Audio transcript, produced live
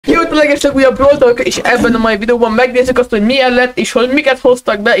Itt a legeslegújabb Brawl, és ebben a mai videóban megnézzük azt, hogy milyen lett, és hogy miket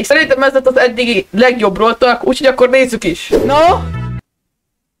hoztak be, és szerintem ez lett az eddigi legjobb Brawl, úgyhogy akkor nézzük is. Na?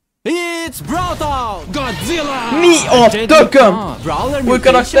 It's Brawl! Godzilla! Mi a tököm? Új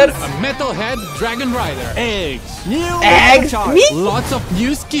karakter? A metalhead dragon rider. Eggs. Eggs? Mi? Lots of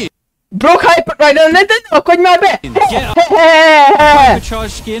new skins. Brock Hyper Rider, ne akadj már be! Hypercharge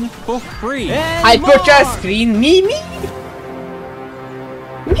skin for free. Hypercharge screen? Mi?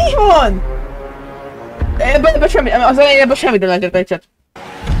 Mi van? Ebben semmi, az elején ebben semmit nem lehetett egyet.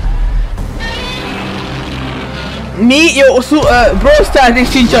 Mi? Jó, Brawl Stars és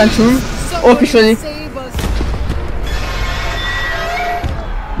Csincsancsún. Officially.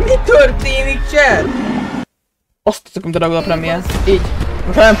 Mi történik, chat? Azt tudom, daragod a premier. Így.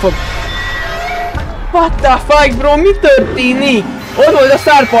 Most nem fog. What the fuck, bro? Mi történik? Ott volt a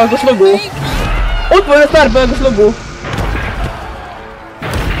Starparkos logó. Ott volt a Starparkos logó.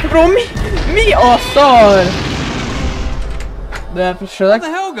 Bro, mi a szar? De elfesselek.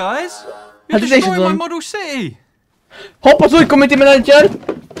 What the hell, guys? You're Hát ez is destroying my tudom. model city. Hopp, az új community manager!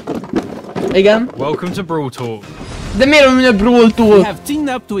 Igen. Welcome to Brawl Talk. De miért van a Brawl We Tool? have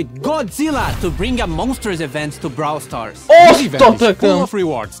teamed up with Godzilla to bring a Monsters event to Brawl Stars. Azt a Full tököm! of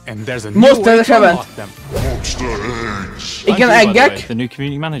rewards, and there's a new Monsters way to event. unlock them. Igen, eggek. The new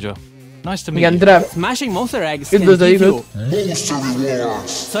community manager. Nice to meet Igen, you. draft. Smashing Monster Eggs can Üdvözöljük give you Monster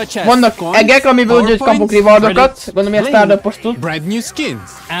such as Vannak coins, eggek, amiből úgy power kapok points, rewardokat. Gondolom, ilyen startup postul. Brand new skins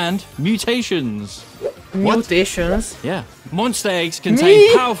and mutations. Mutations. Yeah. Monster eggs contain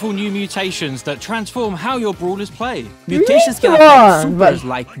powerful new mutations that transform how your brawlers play. Mutations can affect supers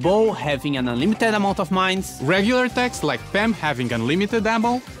like Bo having an unlimited amount of mines, Regular attacks like Pam having unlimited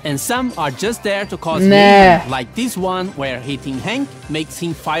ammo. and some are just there to cause Nah. mayhem, like this one where hitting Hank makes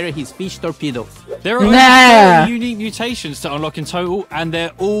him fire his fish torpedoes. There are Nah. over 30 unique mutations to unlock in total, and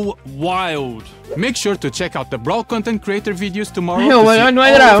they're all wild. Make sure to check out the Brawl content creator videos tomorrow Jó, to see majd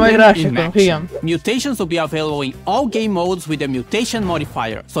all of rá them in sikunk, action. igen. Mutations will be available in all game modes with a mutation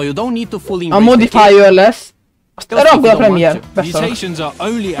modifier, so you don't need to fully A embrace the kit. modifier lesz. Azt Just if rakd you a don't want premier. to. Beszarok. Mutations are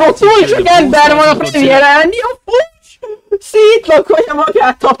only Bro, active túl during sok the Brawl ember van a Stars Godzilla premieren, mi a fucs? Szétlakolja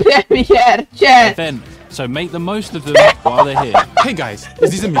magát a premier, chat! event, so make the most of them while they're here. Hey guys, is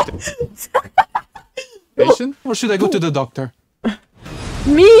this a mutant? Patient? Or should I go to the doctor?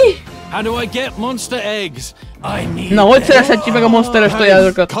 Mi? How do I get monster eggs? I need Na, hogy szerezhetjük meg a monsteres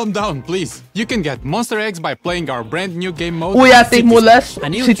tojásokat? Calm down, please. You can get monster eggs by playing our brand new game mode. Új játékmód lesz, A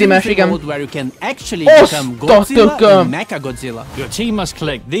new City Mesh, Tuesday igen. mode where you can actually Azt become a Godzilla tököm. and Mechagodzilla. Your team must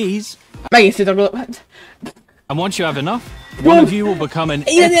collect these, Megint szétrakodom. and once you have enough, one of you will become an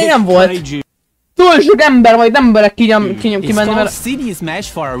Ilyen epic nem volt. kaiju. Túl sok ember vagy, nem merek kimenni, It's called mert... City Smash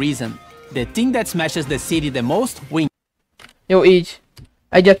for a reason. The thing that smashes the city the most wins. Jó, így.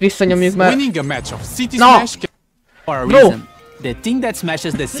 Egyet visszanyomjuk, mert... Winning a match of City No. Smash can... For a Bro. reason. The thing that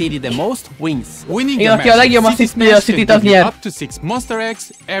smashes the city the most wins. Winning Igen, a aki a match legjobb of City asszisztja a Smash City-t, can az give you nyer. up to 6 monster eggs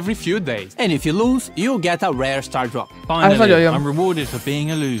every few days. And if you lose, you get a rare star drop. nagyon Finally, jó. I'm rewarded for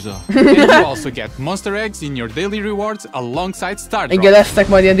being a loser. And you also get monster eggs in your daily rewards alongside star drops. Igen, lesznek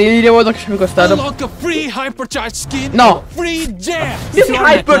majd ilyen daily rewardok, és amikor startup... Unlock a free hypercharged skin. No. Free jam. Mi If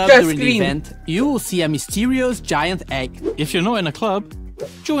you're in a club hypercharge during the screen? event, you will see a mysterious giant egg. If you're not in a club,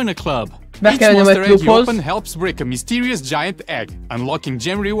 join a club. Be Each kell nyomni monster egy egg you klubhoz. open helps break a mysterious giant egg, unlocking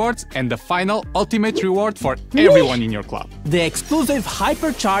gem rewards and the final ultimate reward for everyone in your club. The exclusive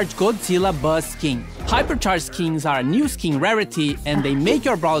Hypercharged Godzilla Buzz skin. Hypercharged skins are a new skin rarity and they make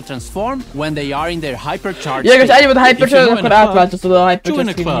your brawler transform when they are in their hypercharged Ja, és state. ennyi volt a hypercharge, akkor átváltoztod a hypercharge Join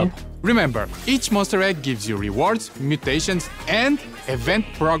a club. screen-jé. Remember, each monster egg gives you rewards, mutations, and event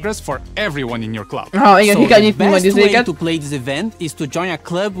progress for everyone in your club. Ha, igen, ki So kell the nyitni majd best way izéket. to play this event is to join a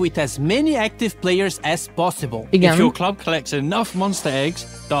club with as many active players as possible. If your Igen. club collects enough monster eggs,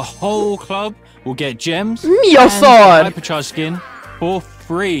 the whole club will get gems Mi a and szar? hypercharge skin for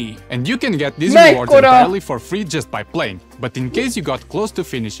free. And you can get these Mekkora? rewards entirely for free just by playing. But in case you got close to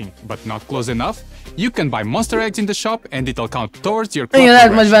finishing, but not close enough, you can buy monster eggs in the shop and it'll count towards your club Igen,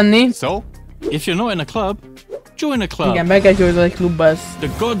 lehet majd progression. venni. So, if you're not in a club, join a club. Igen, meg kell győzni egy klubba ez. The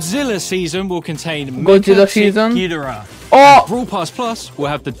Godzilla season will contain Godzilla Mecha Chick season? Ghidorah. Oh! Brawl Pass Plus will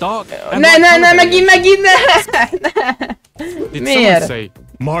have the dark and Ne, light ne, color ne, variants. megint, ne! Did Miért? someone say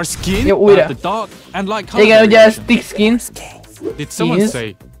more skin? Jó, will újra. have the dark and light color Igen, ugye ez variation? stick skin. Did someone Skins.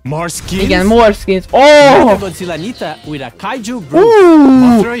 say more skins? Igen, more skins. Oh! Godzilla Nita with a kaiju brew.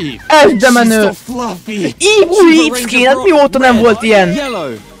 Mothra Eve. Ez de She's menő! so fluffy. Így új Eve skin, hát mióta nem volt ilyen?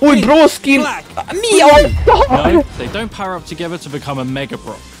 Yellow. Új bro skin! Black. Mi a szar? No, they don't power up together to become a Mega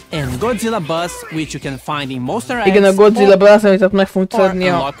Bro. And Godzilla Bus, which you can find in Monster Eggs. Igen, a Godzilla Bus, amit meg fogunk szedni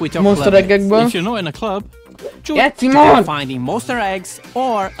a Monster Egg-ekből. If you're not in a club, find in Monster Eggs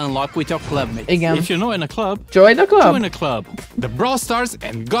or unlock with your clubmates. Igen. If you're not in a club, join the club. Join a club. The Brawl Stars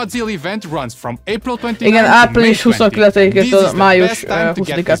and Godzilla event runs from April 29 igen, április 29-től május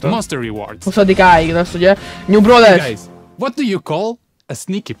 20-áig lesz, ugye? New Brawlers. Guys, what do you call a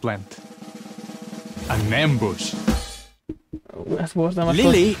sneaky plant? An ambush. Ez borzalmas.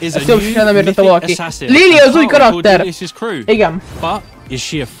 Lily is a new mythic assassin. Lily az új karakter. Igen. But is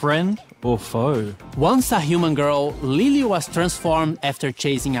she a friend or foe? Once a human girl, Lily was transformed after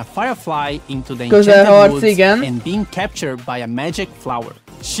chasing a firefly into the enchanted woods and being captured by a magic flower.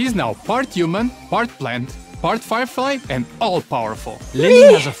 She's now part human, part plant, part firefly, and all-powerful.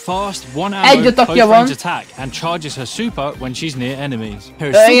 Lily has a fast, one-hour close-range attack and charges her super when she's near enemies.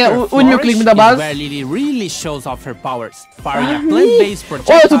 Her super flourish is where Lily really shows off her powers, firing a plant-based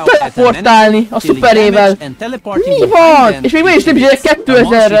projectile at an enemy, dealing damage and teleporting behind them. És még is nem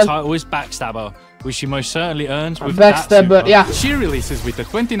 2000-rel. Title is Backstabber, which she most certainly earns with Backstabber, yeah. She releases with the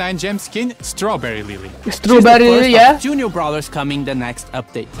 29 gem skin Strawberry Lily. Strawberry Lily, yeah. Two new brawlers coming the next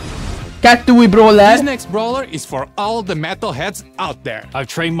update. Kettő új brawler. This next brawler is for all the metalheads out there. I've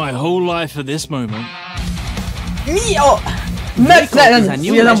trained my whole life for this moment. Mi a... Legjobb is a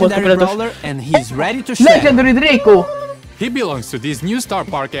new legendary brawler and he's ready to shred. Legendary Draco. He belongs to this new Star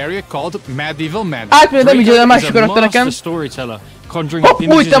Park area called Medieval Manor. Átmérem, nem így a másik karakter nekem. Hopp,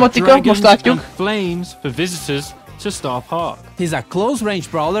 új tematika, most látjuk. Flames for visitors to Star Park. He's a close-range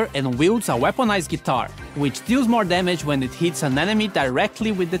brawler and wields a weaponized guitar, which deals more damage when it hits an enemy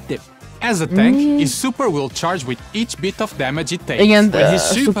directly with the tip. As a tank, his super will charge with each bit of damage it takes. Igen, when his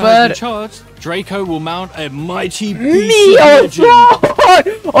super has been charged, Draco will mount a mighty beast mi of legend.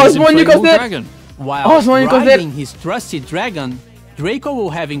 Azt mondjuk azért... While riding his trusted dragon, Draco will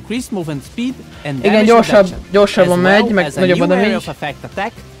have increased movement speed and damage reduction, gyorsabban megy, meg nagyobb a damage. Of effect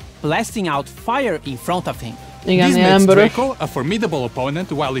attack, blasting out fire in front of him. Igen, this makes Draco a formidable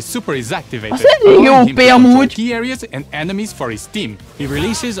opponent while his super is activated, az elég jó OP amúgy. Key areas and enemies for his team. He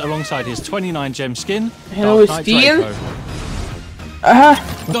releases alongside his 29 gem skin, Hello, Dark Knight Draco.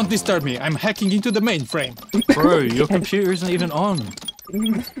 Don't disturb me, I'm hacking into the mainframe. Bro, your computer isn't even on.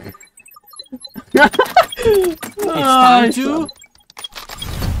 It's time to...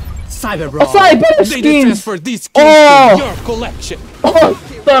 Cyber Brawl. Cyber skins! Transfer these skins to your collection.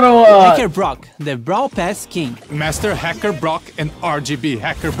 Hacker Brock, the Brawl Pass King. Master Hacker Brock and RGB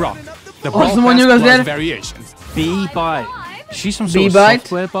Hacker Brock. The Brawl Pass plus variations. B-Bite. She's some sort of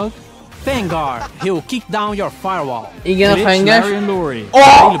software bug? Vanguard, he'll kick down your firewall. Igen, a fenges.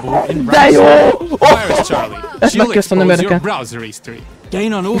 De jó! Virus Charlie, she'll expose your browser history.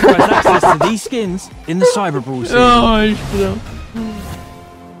 Gain unauthorized access to these skins in the Cyber Brawl scene.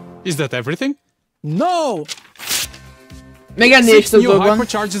 Is that everything? No! Még ennél is több dolog van.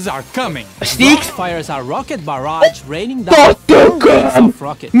 Hypercharges are coming. Sticks fires a rocket barrage raining down of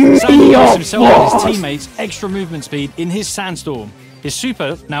rockets. Sacrifice himself and his teammates extra movement speed in his sandstorm. His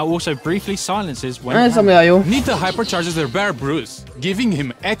super now also briefly silences when Nita hypercharges their Bear Bruce, giving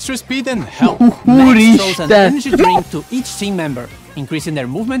him extra speed and health. Next throws an energy drink to each team member, increasing their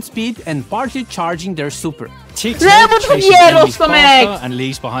movement speed and partly charging their super. Nem mondod, hogy ilyen rossz meg! And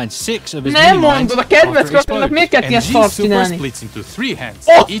leaves behind 6 of his nem mondod, a kedvenc karakternek miért kellett ilyen szart csinálni?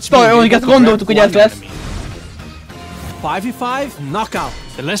 Ott, gondoltuk, hogy ez lesz. 5v5 knockout.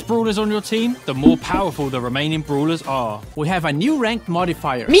 The less brawlers on your team, the more powerful the remaining brawlers are. We have a new ranked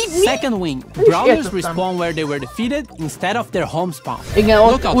modifier. Second wing. Brawlers respawn where they were defeated instead of their home spawn. Igen,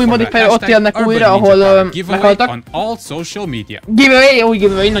 ott új modifier ott jönnek újra, ahol meghaltak. On all social media. Giveaway, új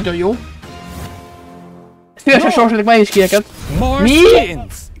giveaway, nagyon jó. Szívesen sorsolok már is kieket. Mi?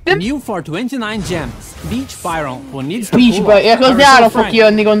 New for 29 gems. Beach Byron, who needs to Beach Byron, az nyáron fog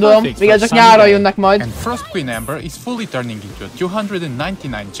kijönni, gondolom. Még ezek nyáron jönnek majd. And Frost Queen Amber is fully turning into a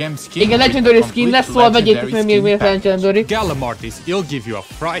 299 gem skin. Igen, Legendary skin lesz, szóval vegyétek meg még miért Legendary. Galamortis, he'll give you a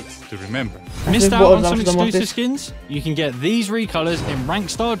fright to remember. Missed out on some exclusive skins? You can get these recolors in rank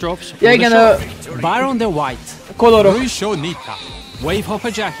star drops. Ja, igen, Byron the White. Kolorok. Show Nita. Wave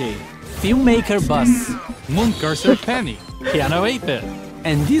Hopper Jackie. Filmmaker Buzz. Moon Cursor Penny. Piano 8-bit.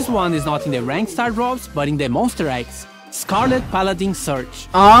 And this one is not in the rank star drops, but in the Monster Eggs. Scarlet Paladin Search.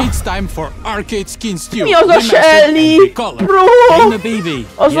 It's time for arcade skins too. Mi az a Shelly? Bro! The BB.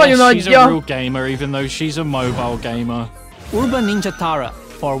 Az nagyon she's a real gamer, even though she's a mobile gamer. Urban Ninja Tara.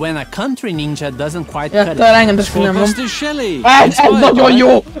 For when a country ninja doesn't quite cut it. Swordbuster Shelly. Ez nagyon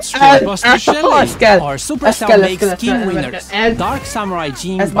jó! Swordbuster Shelly. Ez kell! Or Superstar Makes Skin Winners. Dark Samurai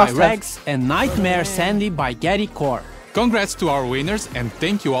Jean by Rex and Nightmare Sandy by Getty Core. Congrats to our winners and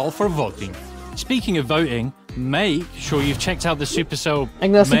thank you all for voting. Speaking of voting, make sure you've checked out the Supercell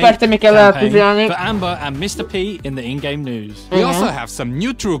campaign for Amber and Mr. P in the in-game news. We also have some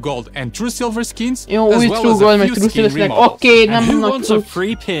new True Gold and True Silver skins, as well as a few skin remodels. And who wants a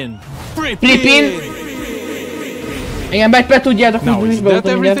free pin? Free pin? Igen, be tudjátok, now, is that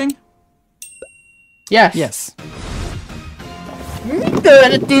everything? Yes. Yes. Mi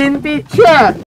történt itt?